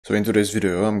So in today's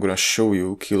video I'm gonna show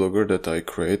you Keylogger that I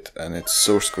create and its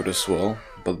source code as well.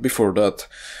 But before that,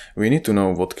 we need to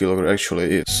know what Keylogger actually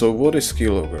is. So what is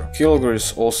Keylogger? Keylogger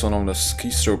is also known as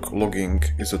keystroke logging,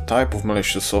 is a type of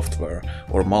malicious software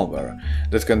or malware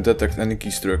that can detect any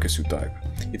keystroke as you type.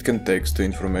 It can take the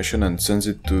information and sends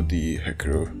it to the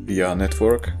hacker via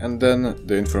network, and then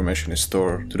the information is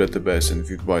stored to database and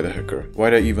viewed by the hacker.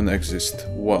 Why they even exist?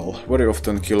 Well, very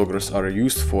often keyloggers are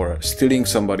used for stealing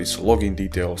somebody's login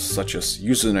details such as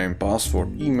username,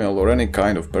 password, email or any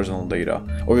kind of personal data.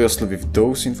 Obviously with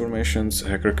those informations, a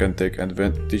hacker can take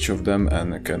advantage of them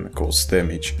and can cause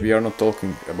damage. We are not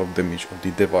talking about damage of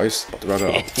the device, but rather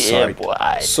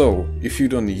outside. So, if you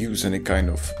don't use any kind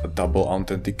of double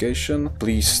authentication,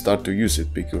 please start to use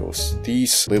it, because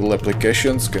these little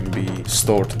applications can be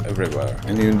stored everywhere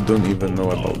and you don't even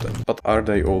know about them. But are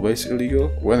they always illegal?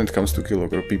 When it comes to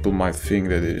Keylogger, people might think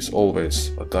that it is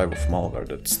always a type of malware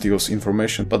that steals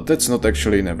information, but that's not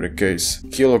actually in every case.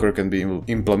 Keylogger can be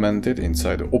implemented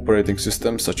inside the operating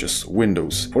system such as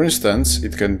Windows. For instance,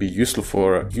 it can be useful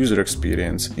for user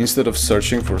experience. Instead of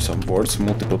searching for some words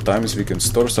multiple times, we can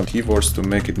store some keywords to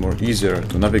make it more easier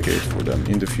to navigate for them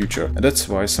in the future. And that's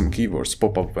why some keywords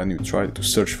pop up when you try to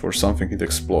search for something in the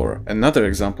Explorer. Another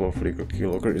example of legal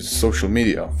Keylogger is social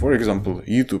media. For example,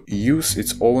 YouTube uses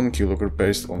its own Keylogger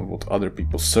based on what other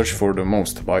people search for the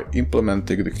most. By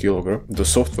implementing the Keylogger, the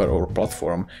software or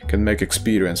platform can make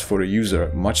experience for a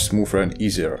user much smoother and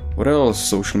easier. What else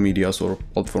social medias or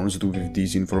platforms do with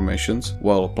these informations?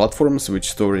 Well, platforms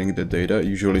which storing the data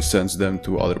usually sends them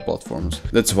to other platforms.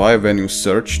 That's why when you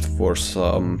searched for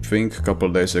something a couple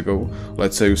days ago,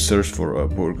 let's say you searched for a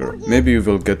burger, maybe you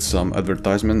will get some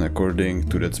advertisement according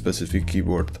to that specific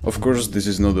keyword. Of course, this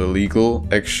is not a legal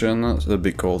action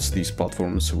because these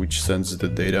platforms which sends the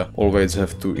data always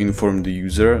have to inform the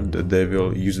user that they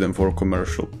will use them for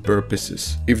commercial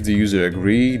purposes. If the user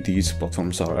agrees, these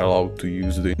platforms are allowed to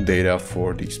use the data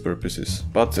for these purposes.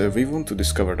 But we want to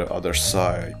discover the other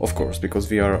side, of course, because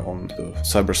we are on the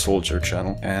Cyber Soldier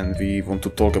channel and we want to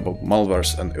talk about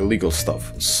malwares and illegal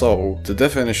stuff. So, the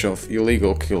definition of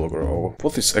illegal keylogger, or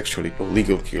what is actually a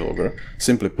legal keylogger?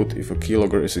 Simply put, if a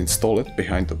keylogger is installed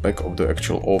behind the back of the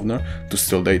actual owner to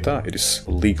steal data, it is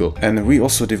legal. And we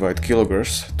also divide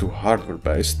keyloggers to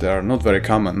hardware-based, they are not very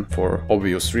common for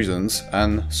obvious reasons,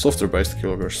 and software-based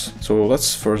keyloggers. So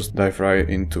let's first dive right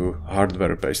into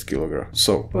hardware-based keylogger.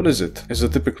 So, what is it? It's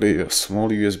typically a small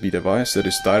USB device that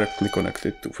is directly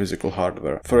connected to physical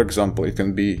hardware. For example, it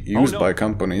can be used by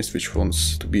companies which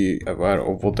wants to be aware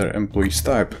of what their employees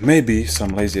type. Maybe some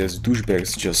lazy-ass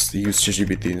douchebags just use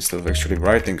ChatGPT instead of actually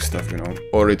writing stuff, you know.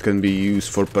 Or it can be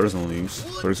used for personal use.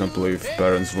 For example, if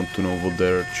parents want to know what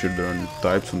their children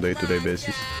types on day-to-day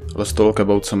basis. Let's talk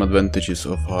about some advantages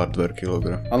of hardware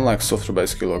keylogger. Unlike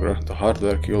software-based keylogger, the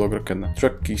hardware keylogger can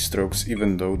track keystrokes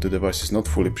even though the device is not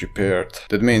fully prepared.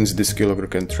 That means this keylogger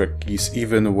can track keys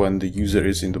even when the user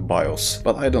is in the BIOS.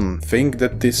 But I don't think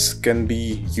that this can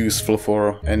be useful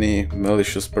for any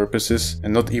malicious purposes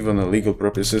and not even legal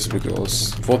purposes,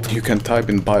 because what you can type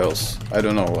in BIOS, I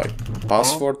don't know, like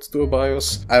password to a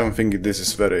BIOS? I don't think this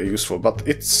is very useful, but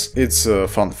it's a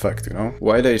fun fact, you know.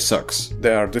 Why they sucks?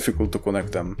 They are difficult to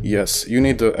connect them. Yes, you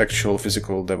need the actual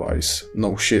physical device.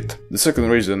 No shit. The second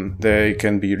reason, they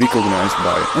can be recognized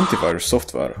by antivirus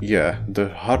software. Yeah, the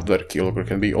hardware keylogger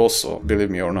can be also, believe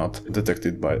me or not,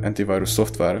 detected by antivirus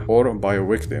software or by a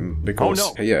victim,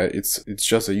 because yeah, it's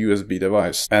just a USB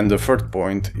device. And the third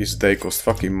point is they cost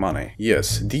fucking money.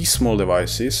 Yes, these small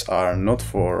devices are not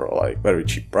for like very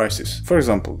cheap prices. For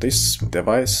example, this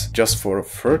device just for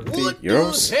 30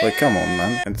 euros? Like, come on,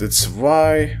 man. And that's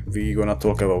why we gonna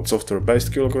talk about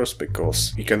software-based keyloggers,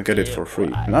 because you can get it for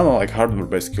free. And unlike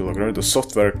hardware-based keylogger, the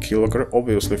software keylogger,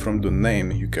 obviously from the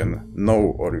name you can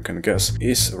know or you can guess,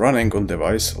 is running on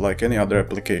device like any other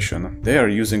application. They are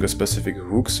using a specific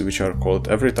hooks which are called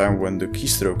every time when the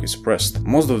keystroke is pressed.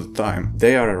 Most of the time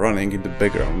they are running in the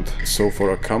background, so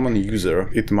for a common user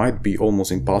it might be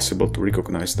almost impossible to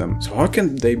recognize them. So how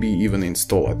can they be even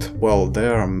installed? Well,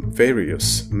 there are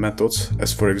various methods,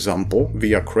 as for example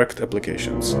via cracked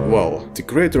applications. Well, the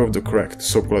creator of the cracked,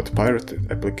 so-called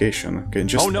pirated application can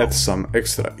just add some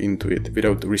extra into it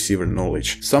without the receiver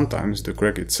knowledge. Sometimes the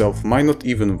crack itself might not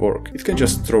even work. It can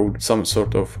just throw some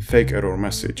sort of of fake error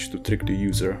message to trick the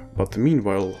user, but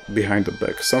meanwhile, behind the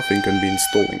back, something can be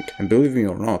installing. And believe me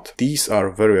or not, these are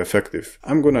very effective.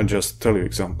 I'm gonna just tell you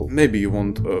example. Maybe you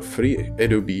want a free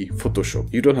Adobe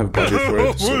Photoshop. You don't have budget for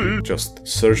it, so you just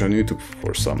search on YouTube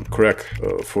for some crack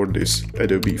for this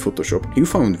Adobe Photoshop. You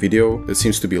found video that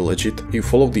seems to be legit. You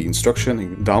follow the instruction,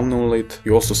 you download it.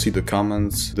 You also see the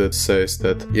comments that says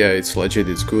that yeah, it's legit,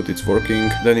 it's good, it's working.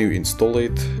 Then you install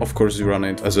it. Of course, you run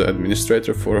it as an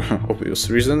administrator for obvious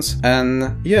reasons.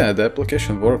 And yeah, the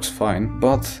application works fine,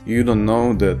 but you don't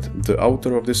know that the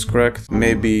author of this crack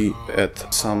maybe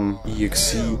at some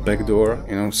exe backdoor,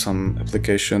 you know, some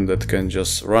application that can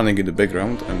just running in the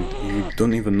background and you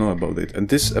don't even know about it. And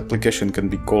this application can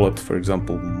be called, for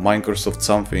example, Microsoft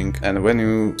something, and when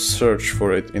you search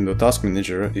for it in the task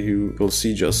manager, you will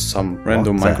see just some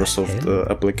random Microsoft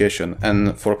application.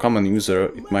 And for a common user,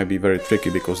 it might be very tricky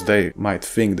because they might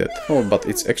think that, oh, but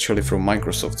it's actually from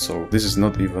Microsoft, so this is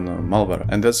not even a malware.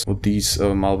 And that's what these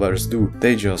malwares do.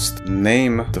 They just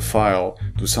name the file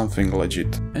to something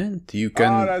legit. And you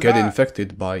can get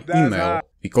infected by email.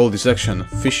 We call this action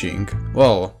phishing.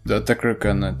 Well, the attacker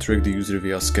can trick the user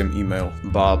via scam email,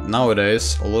 but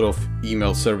nowadays a lot of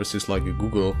email services like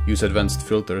Google use advanced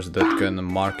filters that can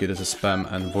mark it as a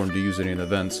spam and warn the user in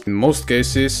advance. In most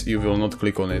cases, you will not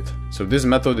click on it. So this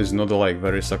method is not like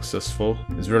very successful.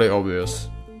 It's really obvious.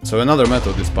 So another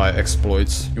method is by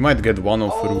exploits. You might get one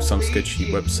off through some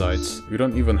sketchy websites. You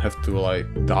don't even have to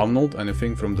like download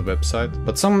anything from the website,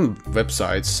 but some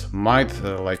websites might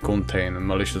like contain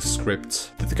malicious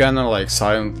scripts that can like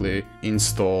silently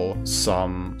install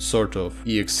some sort of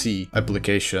exe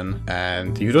application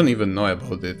and you don't even know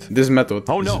about it. This method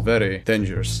is very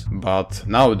dangerous, but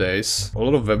nowadays a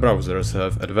lot of web browsers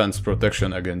have advanced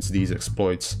protection against these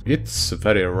exploits. It's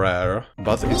very rare,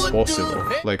 but it's possible.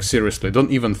 Like seriously, don't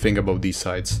even think about these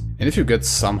sites. And if you get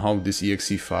somehow this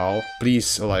exe file,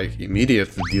 please like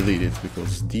immediately delete it,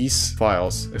 because these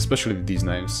files, especially with these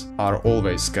names, are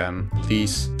always scam.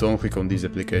 Please don't click on these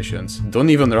applications. Don't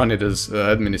even run it as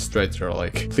administrator,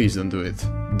 like please don't do it.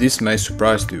 This may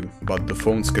surprise you, but the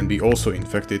phones can be also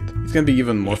infected. It can be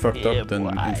even more fucked up than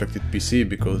infected PC,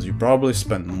 because you probably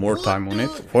spend more time on it.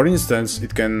 For instance,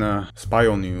 it can spy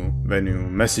on you when you're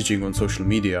messaging on social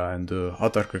media, and the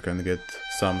attacker can get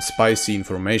some spicy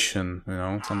information, you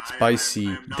know, some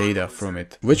spicy data from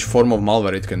it. Which form of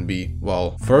malware it can be?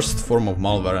 Well, first form of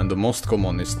malware and the most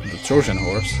common is the Trojan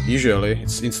horse. Usually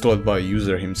it's installed by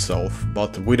user himself,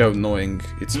 but without knowing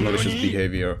its malicious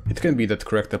behavior. It can be that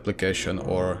cracked application,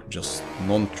 or just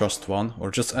non-trust one,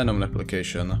 or just unknown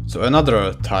application. So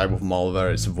another type of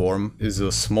malware is worm. Is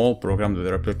a small program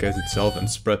that replicates itself and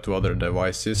spread to other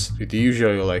devices. It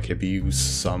usually like abuse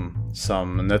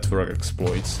some network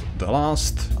exploits. The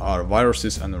last are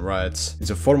viruses and rats.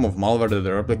 It's a form of malware that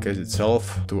replicates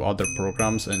itself to other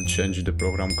programs and changes the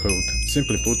program code.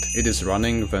 Simply put, it is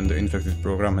running when the infected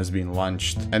program has been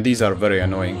launched. And these are very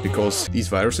annoying, because these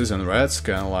viruses and rats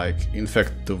can like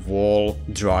infect the whole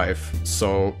drive.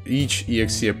 So each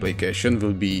exe application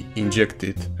will be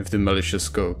injected with the malicious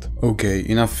code. Okay,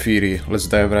 enough theory, let's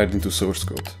dive right into source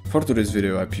code. For today's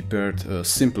video I prepared a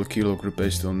simple keylogger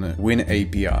based on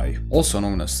WinAPI, also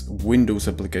known as Windows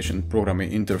Application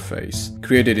Programming Interface,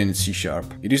 created in C#.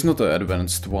 It is not an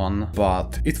advanced one,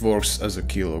 but it works as a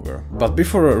keylogger. But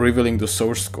before revealing the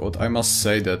source code, I must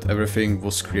say that everything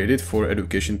was created for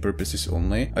education purposes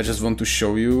only. I just want to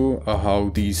show you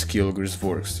how these keyloggers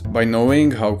works. By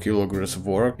knowing how keyloggers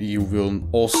work, you will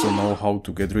also know how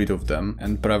to get rid of them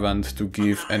and prevent to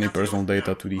give any personal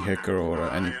data to the hacker or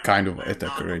any kind of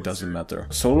attacker, it doesn't matter.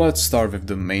 So let's start with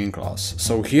the main class.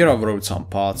 So here I wrote some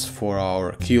paths for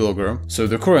our keylogger. So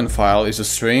the current file is a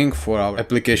string for our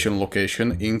application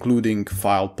location, including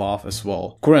file path as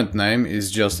well. Current name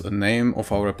is just a name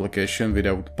of our application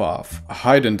without path. A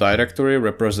hidden directory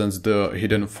represents the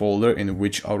hidden folder in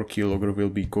which our keylogger will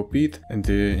be copied, and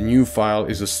the new file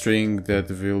is a string that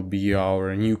will be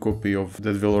our new copy of,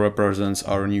 that will represent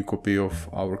our new copy of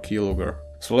our keylogger.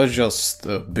 So let's just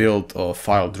build a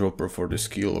file dropper for this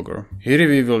keylogger. Here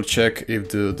we will check if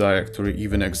the directory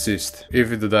even exists. If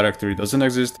the directory doesn't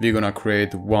exist, we're gonna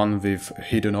create one with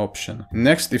hidden option.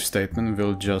 Next if statement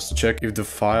will just check if the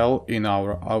file in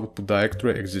our output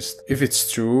directory exists. If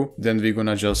it's true, then we're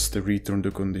gonna just return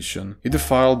the condition. If the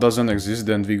file doesn't exist,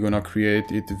 then we're gonna create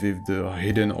it with the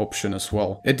hidden option as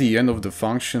well. At the end of the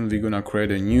function, we're gonna create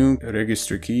a new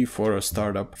registry key for a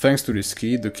startup. Thanks to this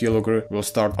key, the keylogger will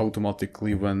start automatically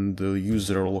only when the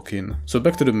user log in. So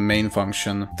back to the main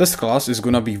function. Test class is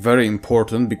gonna be very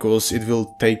important because it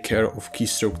will take care of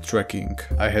keystroke tracking.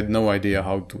 I had no idea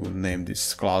how to name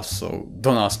this class, so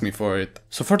don't ask me for it.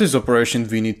 So for this operation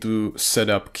we need to set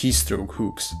up keystroke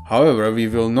hooks. However, we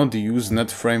will not use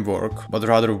net framework, but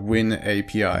rather Win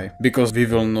API. Because we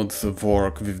will not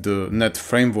work with the net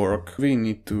framework, we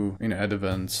need to, in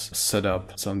advance, set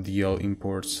up some DL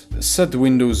imports. Set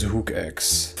Windows hook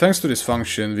X. Thanks to this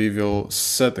function, we will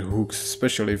set hooks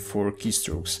specially for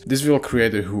keystrokes. This will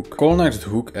create a hook. Call next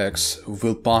hook X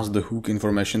will pass the hook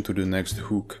information to the next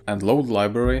hook. And load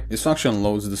library. This function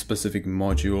loads the specific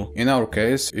module. In our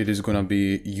case, it is gonna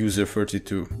be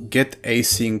user32. Get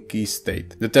async key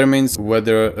state. Determines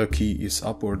whether a key is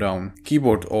up or down.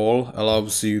 Keyboard all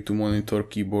allows you to monitor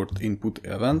keyboard input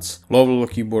events. Low-level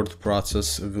keyboard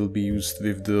process will be used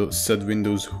with the set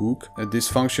Windows hook. This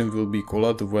function will be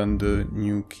called when the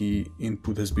new key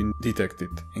input has been detected.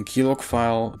 In keylog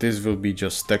file, this will be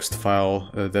just text file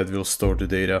that will store the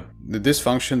data. This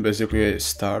function basically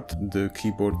start the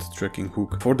keyboard tracking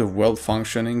hook. For the well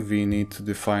functioning, we need to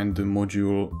define the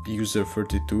module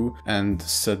user32 and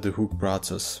set the hook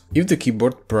process. If the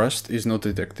keyboard pressed is not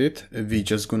detected, we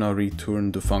just gonna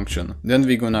return the function. Then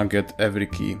we gonna get every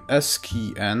key. As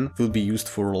key n will be used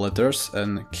for letters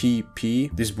and key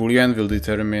p, this boolean will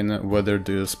determine whether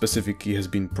the specific key has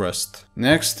been pressed.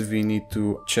 Next, we need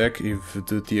to check if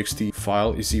the txt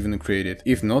file is even created.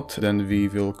 If not, then we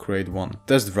will create one.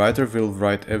 Test writer will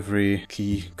write every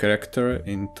key character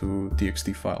into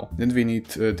txt file. Then we need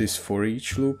this for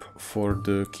each loop for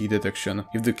the key detection.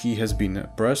 If the key has been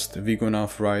pressed, we're gonna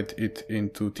write it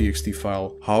into txt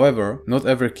file. However, not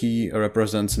every key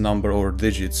represents number or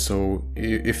digits, so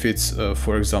if it's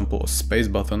for example a space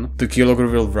button, the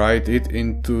keylogger will write it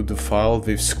into the file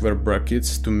with square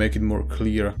brackets to make it more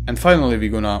clear. And finally we're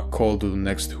gonna call to the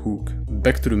next hook.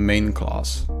 Back to the main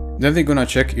class. Then we're gonna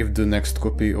check if the next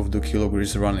copy of the keylogger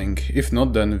is running. If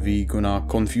not, then we're gonna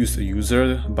confuse the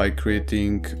user by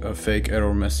creating a fake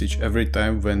error message every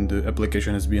time when the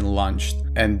application has been launched.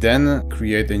 And then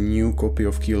create a new copy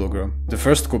of keylogger. The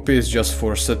first copy is just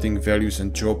for setting values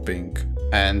and dropping.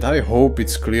 And I hope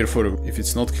it's clear for you. If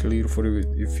it's not clear for you,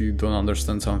 if you don't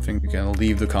understand something, you can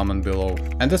leave the comment below.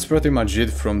 And that's pretty much it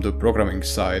from the programming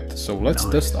side. So let's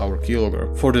test our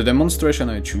keylogger. For the demonstration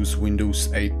I choose Windows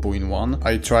 8.1.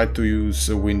 I tried to use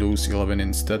Windows 11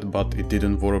 instead, but it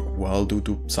didn't work well due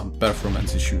to some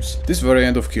performance issues. This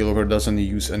variant of keylogger doesn't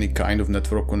use any kind of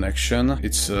network connection.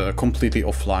 It's completely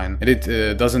offline. And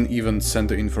it doesn't even send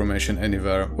the information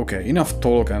anywhere. Okay, enough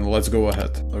talk and let's go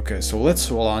ahead. Okay, so let's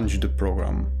launch the program.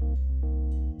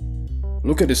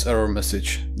 Look at this error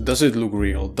message. Does it look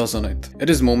real, doesn't it? At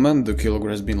this moment the keylogger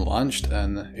has been launched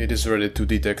and it is ready to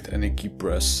detect any key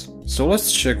press. So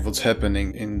let's check what's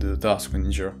happening in the task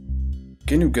manager.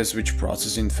 Can you guess which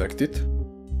process infected?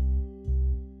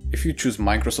 If you choose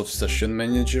Microsoft Session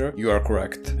Manager, you are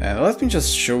correct. And let me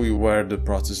just show you where the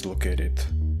process is located.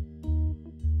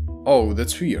 Oh,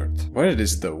 that's weird. Where it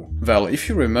is though? Well, if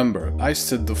you remember, I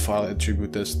set the file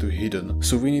attribute as to hidden,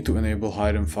 so we need to enable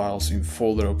hidden files in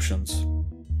folder options.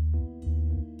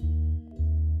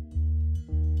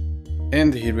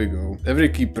 And here we go. Every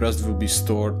key pressed will be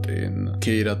stored in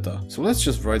key data. So let's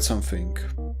just write something.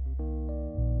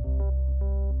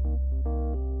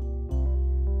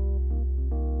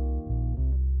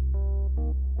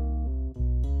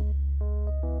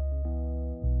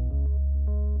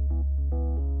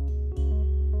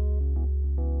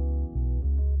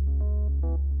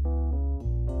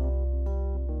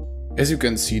 As you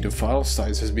can see, the file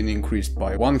size has been increased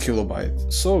by 1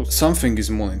 kilobyte, so something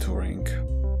is monitoring.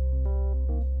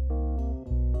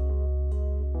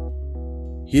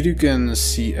 Here you can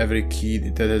see every key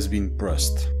that has been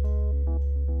pressed.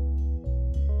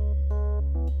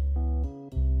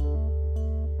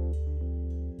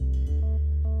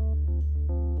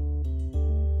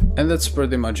 And that's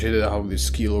pretty much it how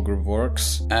this keylogger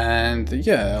works. And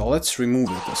yeah, let's remove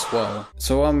it as well.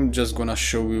 So I'm just gonna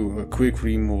show you a quick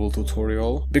removal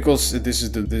tutorial, because this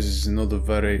is not a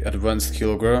very advanced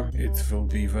keylogger. It will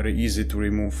be very easy to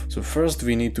remove. So first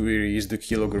we need to erase the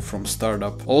keylogger from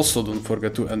startup. Also don't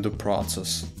forget to end the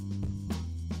process.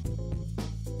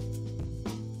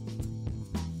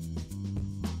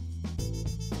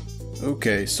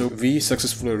 Okay, so we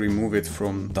successfully remove it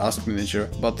from Task Manager,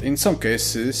 but in some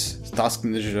cases Task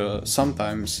Manager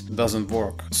sometimes doesn't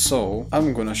work. So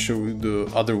I'm gonna show you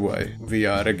the other way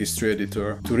via Registry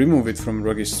Editor. To remove it from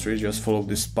Registry, just follow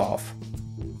this path.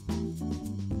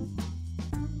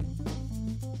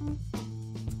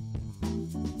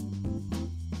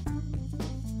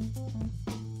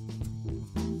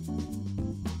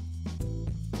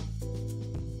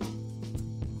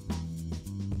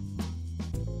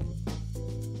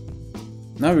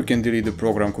 Now you can delete the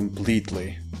program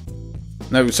completely.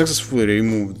 Now you successfully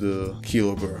removed the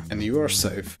keylogger and you are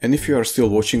safe. And if you are still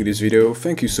watching this video,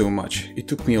 thank you so much. It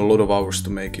took me a lot of hours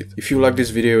to make it. If you like this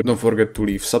video, don't forget to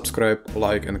leave subscribe,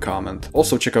 like and comment.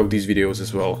 Also check out these videos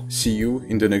as well. See you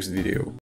in the next video.